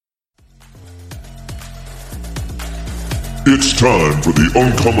It's time for the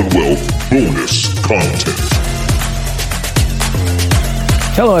Uncommon Wealth bonus content.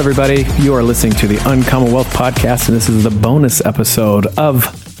 Hello, everybody. You are listening to the Uncommon Wealth podcast, and this is the bonus episode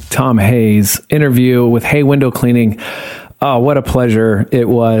of Tom Hayes' interview with Hay Window Cleaning. Oh, what a pleasure it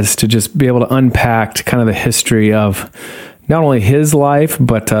was to just be able to unpack kind of the history of not only his life,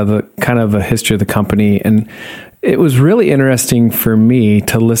 but the kind of the history of the company. And it was really interesting for me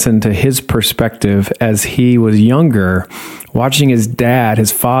to listen to his perspective as he was younger, watching his dad,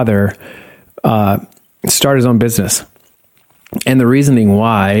 his father, start his own business. And the reasoning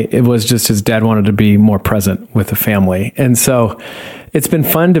why, it was just his dad wanted to be more present with the family. And so it's been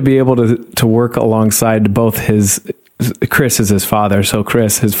fun to be able to work alongside both Chris is his father. So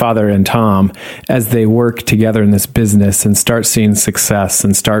Chris, his father, and Tom, as they work together in this business and start seeing success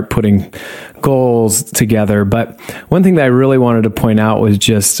and start putting goals together. But one thing that I really wanted to point out was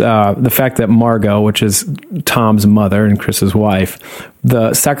just the fact that Margot, which is Tom's mother and Chris's wife,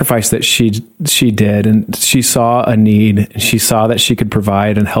 the sacrifice that she did, and she saw a need, and she saw that she could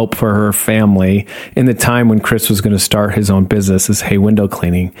provide and help for her family in the time when Chris was going to start his own business, as Hay Window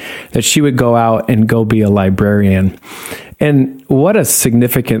Cleaning, that she would go out and go be a librarian. And what a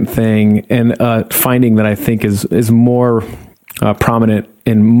significant thing, and finding that I think is more prominent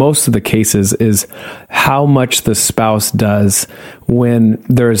in most of the cases, is how much the spouse does when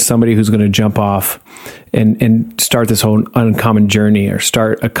there is somebody who's going to jump off and start this whole uncommon journey or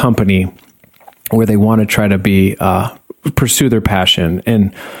start a company where they want to try to pursue their passion.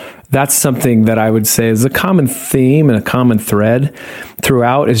 And that's something that I would say is a common theme and a common thread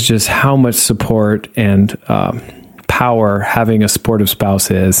throughout, is just how much support and power having a supportive spouse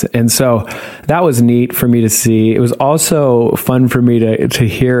is. And so that was neat for me to see. It was also fun for me to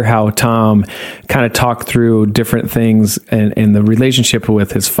hear how Tom kind of talked through different things and the relationship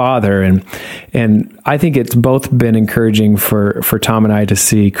with his father. And I think it's both been encouraging for Tom and I to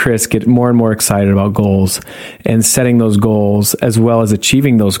see Chris get more and more excited about goals and setting those goals, as well as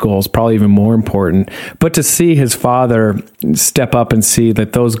achieving those goals, probably even more important. But to see his father step up and see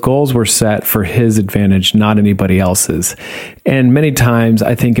that those goals were set for his advantage, not anybody else's. And many times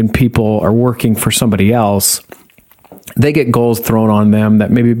I think when people are working for somebody else, they get goals thrown on them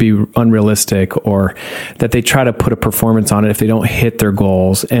that maybe be unrealistic, or that they try to put a performance on it if they don't hit their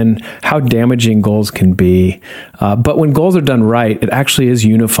goals, and how damaging goals can be. But when goals are done right, it actually is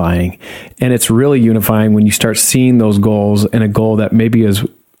unifying. And it's really unifying when you start seeing those goals, and a goal that maybe is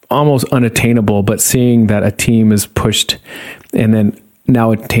almost unattainable, but seeing that a team is pushed and then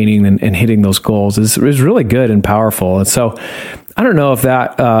now attaining and hitting those goals is really good and powerful. And so I don't know if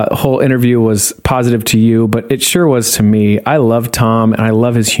that whole interview was positive to you, but it sure was to me. I love Tom, and I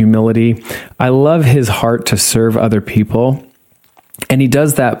love his humility. I love his heart to serve other people. And he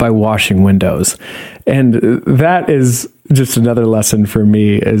does that by washing windows. And that is just another lesson for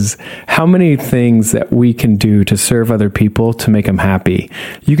me, is how many things that we can do to serve other people to make them happy.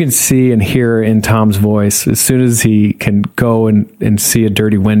 You can see and hear in Tom's voice, as soon as he can go and see a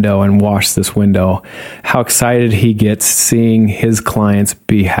dirty window and wash this window, how excited he gets seeing his clients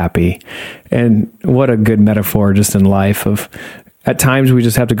be happy. And what a good metaphor just in life of, at times we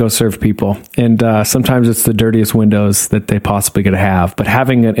just have to go serve people. And sometimes it's the dirtiest windows that they possibly could have. But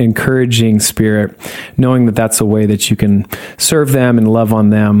having an encouraging spirit, knowing that that's a way that you can serve them and love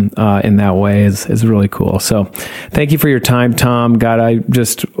on them in that way is really cool. So thank you for your time, Tom. God, I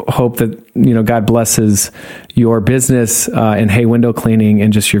just hope that, God blesses your business and Hay Window Cleaning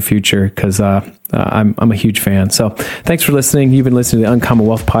and just your future, because I'm a huge fan. So thanks for listening. You've been listening to the Uncommon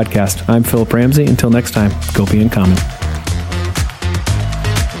Wealth podcast. I'm Philip Ramsey. Until next time, go be uncommon.